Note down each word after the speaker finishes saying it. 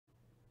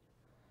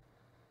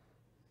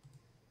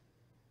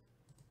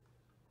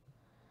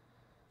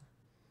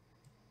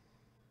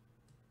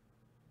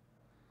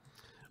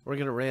We're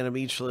going to random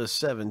each list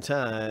 7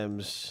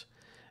 times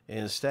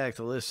and stack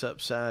the lists up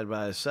side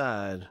by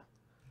side.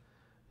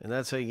 And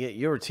that's how you get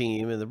your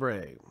team in the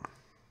break.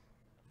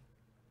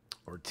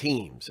 Or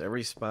teams.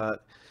 Every spot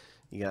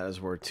you got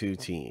is worth 2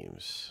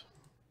 teams.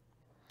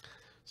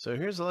 So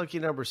here's the lucky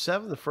number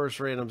 7. The first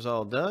random's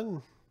all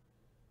done.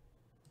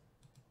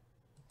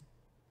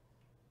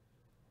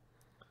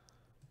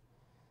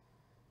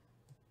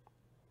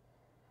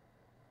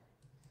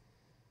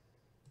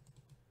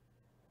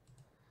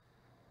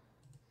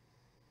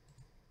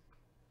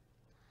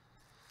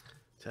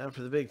 Time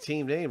for the big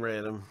team name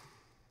random.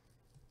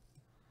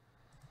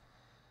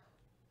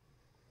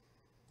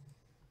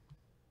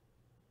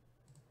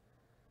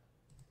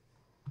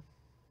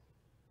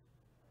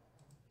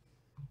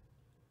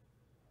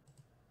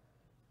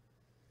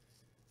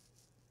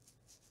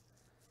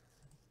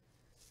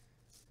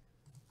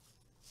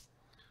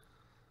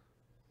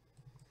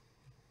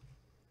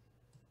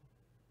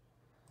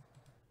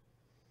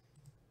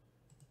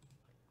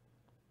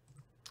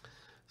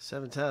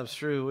 Seven times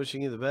through,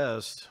 wishing you the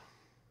best.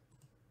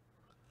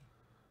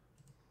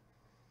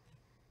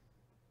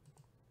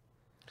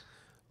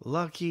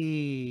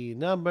 Lucky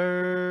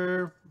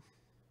number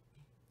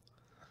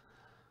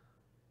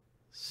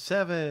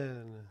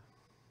 7.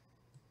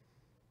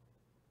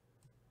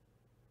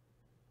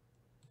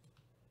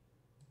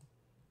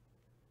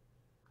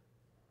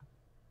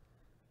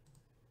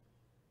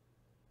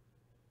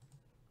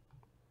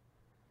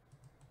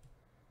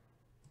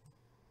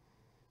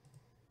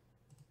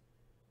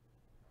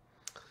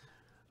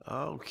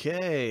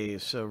 Okay,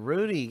 so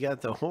Rudy got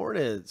the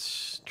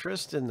Hornets.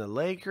 Tristan, the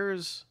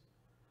Lakers.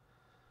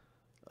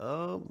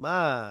 Oh,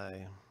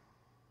 my.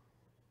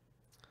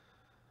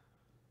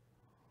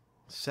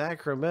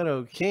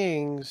 Sacramento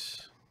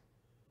Kings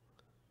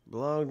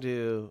belong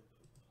to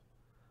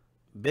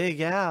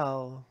Big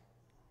Al.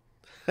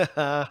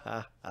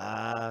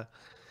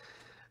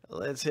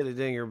 Let's hit a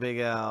dinger, Big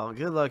Al.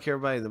 Good luck,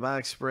 everybody, in the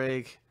box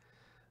break.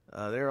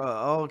 There are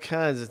all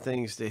kinds of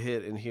things to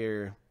hit in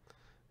here.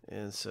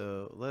 And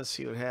so let's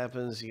see what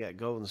happens. You got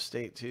Golden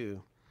State,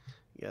 too.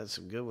 You got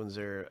some good ones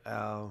there,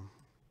 Al.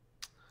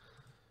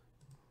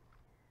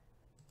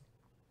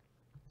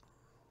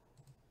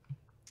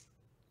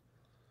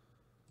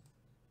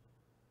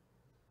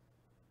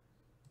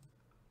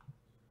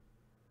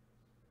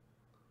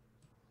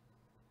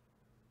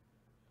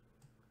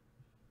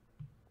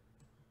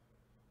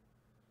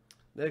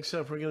 Next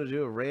up, we're going to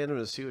do a random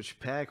to see which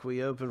pack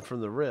we open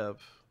from the rip.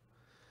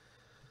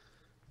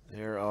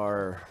 There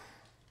are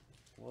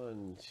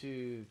 1,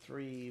 2,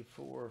 3,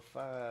 4,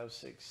 5,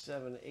 6,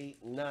 7,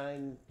 8,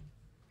 9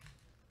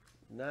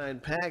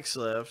 packs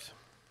left.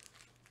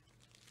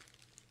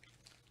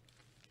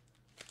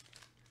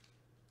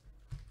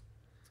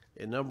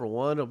 And number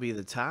 1 will be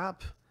the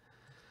top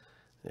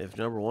if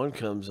number 1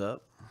 comes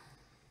up.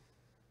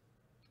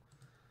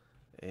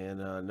 And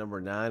number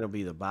 9 will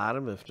be the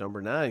bottom if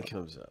number 9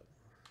 comes up.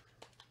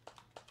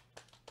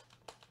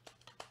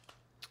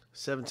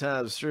 7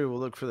 times through, we'll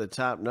look for the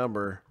top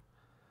number,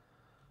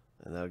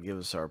 and that'll give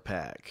us our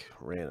pack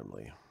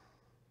randomly.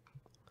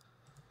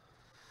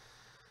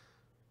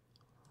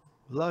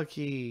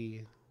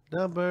 Lucky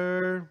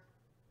number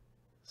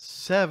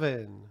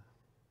 7,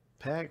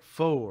 pack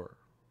 4.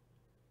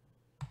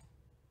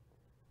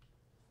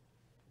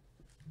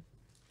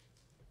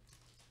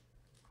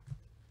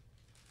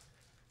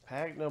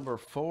 Pack number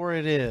 4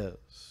 it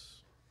is.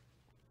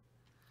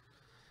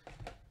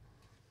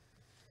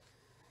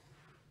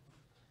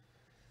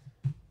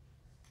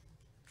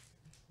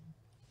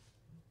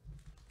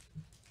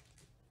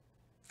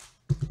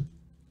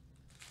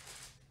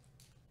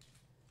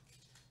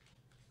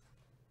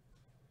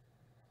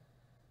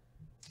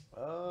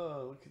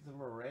 Oh, look at the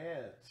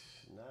Morant.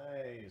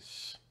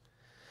 Nice.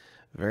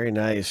 Very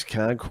nice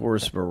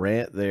Concourse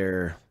Morant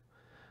there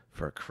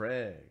for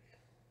Craig.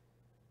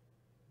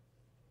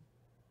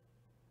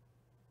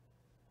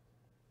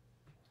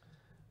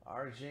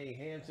 RJ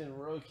Hampton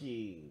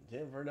rookie.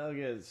 Denver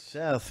Nuggets.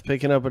 Seth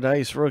picking up a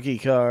nice rookie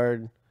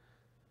card.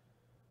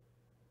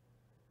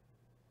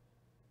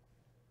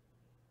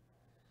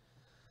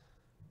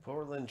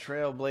 Portland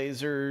Trail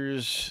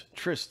Blazers.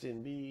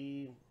 Tristan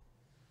B.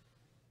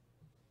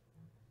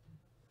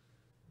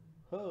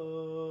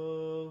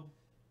 Ho.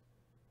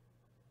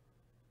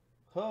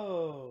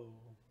 Ho.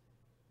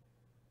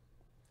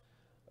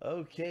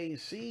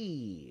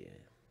 OKC.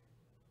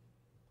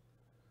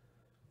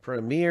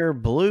 Premier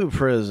Blue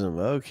Prism.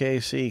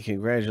 OKC.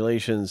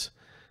 Congratulations,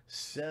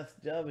 Seth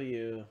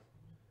W.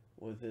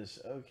 with this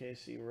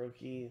OKC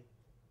rookie.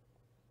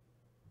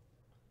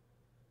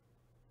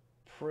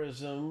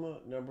 Prism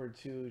number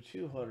 2,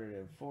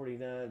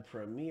 249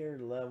 Premier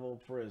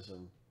level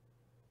Prism.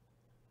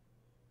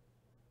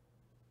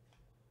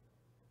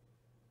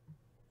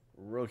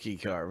 Rookie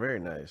card. Very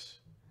nice.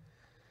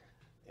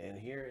 And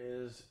here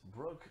is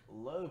Brook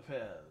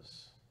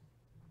Lopez.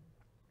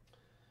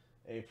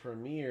 A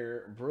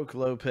Premier Brook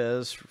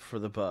Lopez for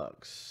the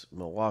Bucks.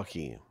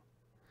 Milwaukee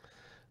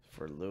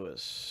for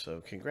Lewis.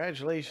 So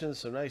congratulations.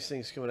 Some nice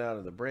things coming out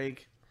of the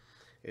break.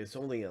 It's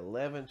only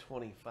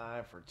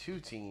 $11.25 for 2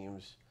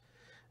 teams,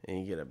 and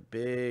you get a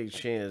big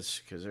chance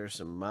because there's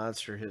some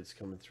monster hits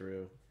coming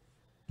through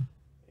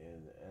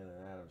in and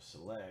out of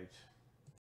select.